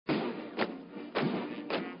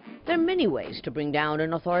There are many ways to bring down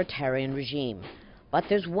an authoritarian regime, but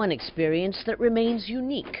there's one experience that remains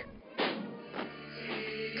unique.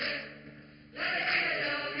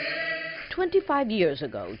 25 years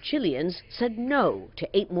ago, Chileans said no to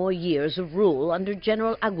 8 more years of rule under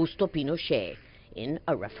General Augusto Pinochet in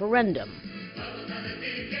a referendum.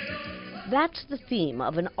 That's the theme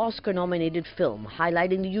of an Oscar-nominated film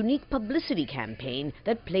highlighting the unique publicity campaign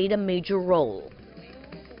that played a major role.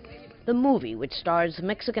 The movie, which stars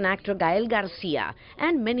Mexican actor Gael Garcia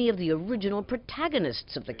and many of the original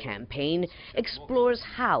protagonists of the campaign, explores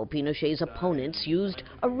how Pinochet's opponents used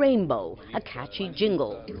a rainbow, a catchy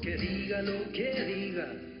jingle,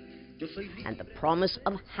 and the promise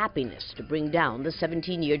of happiness to bring down the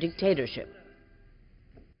 17-year dictatorship.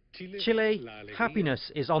 Chile,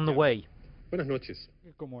 happiness is on the way.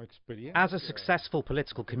 As a successful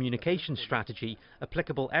political communication strategy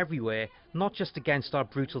applicable everywhere, not just against our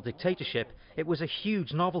brutal dictatorship, it was a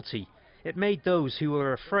huge novelty. It made those who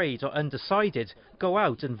were afraid or undecided go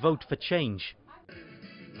out and vote for change.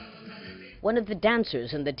 One of the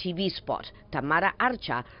dancers in the TV spot, Tamara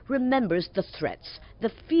Archa, remembers the threats,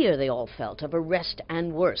 the fear they all felt of arrest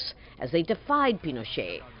and worse, as they defied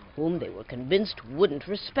Pinochet, whom they were convinced wouldn't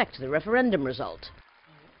respect the referendum result.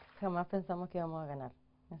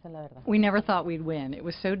 We never thought we'd win. It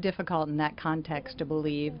was so difficult in that context to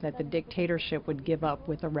believe that the dictatorship would give up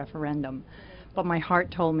with a referendum. But my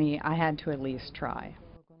heart told me I had to at least try.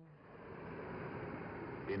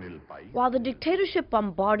 While the dictatorship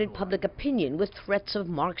bombarded public opinion with threats of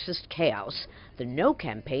Marxist chaos, the No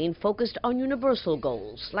campaign focused on universal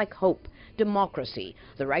goals like hope, democracy,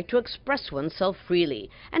 the right to express oneself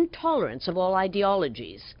freely, and tolerance of all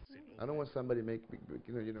ideologies. I don't want somebody make,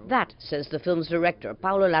 That, says the film's director,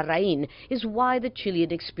 Paulo Larraín, is why the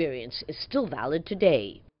Chilean experience is still valid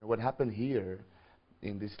today. What happened here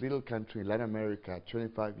in this little country in Latin America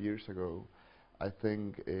 25 years ago, I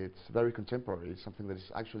think it's very contemporary. It's something that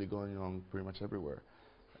is actually going on pretty much everywhere.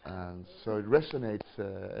 And so it resonates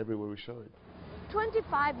everywhere we show it.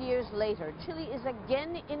 25 years later, Chile is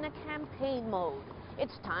again in a campaign mode.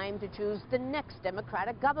 It's time to choose the next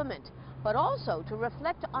democratic government, but also to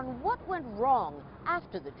reflect on what went wrong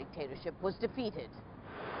after the dictatorship was defeated.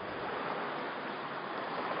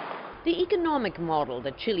 The economic model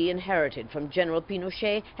that Chile inherited from General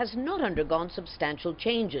Pinochet has not undergone substantial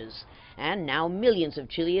changes, and now millions of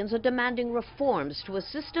Chileans are demanding reforms to a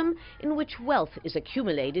system in which wealth is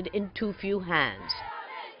accumulated in too few hands.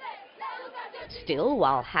 Still,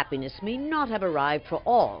 while happiness may not have arrived for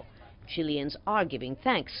all, Chileans are giving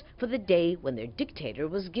thanks for the day when their dictator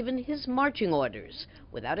was given his marching orders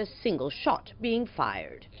without a single shot being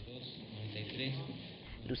fired.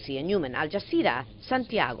 Lucia Newman, Al Jazeera,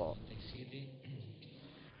 Santiago.